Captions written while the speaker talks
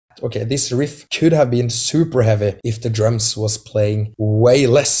okay, this riff could have been super heavy if the drums was playing way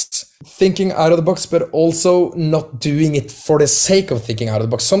less. Thinking out of the box, but also not doing it for the sake of thinking out of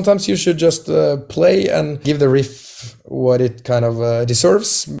the box. Sometimes you should just play and give the riff what it kind of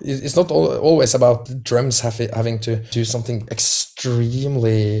deserves. It's not always about drums having to do something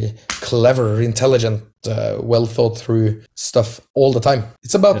extremely clever, intelligent, well thought through stuff all the time.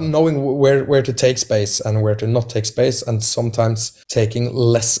 It's about knowing where to take space and where to not take space, and sometimes taking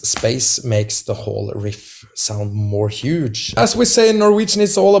less space makes the whole riff sound more huge. As we say in Norwegian,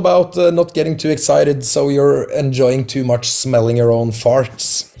 it's all about not getting too excited so you're enjoying too much smelling your own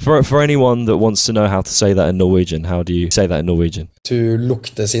farts. For anyone that wants to know how to say that in Norwegian, how do you say that in Norwegian? To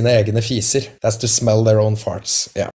lukte sine egne fiser. That's to smell their own farts. Yeah.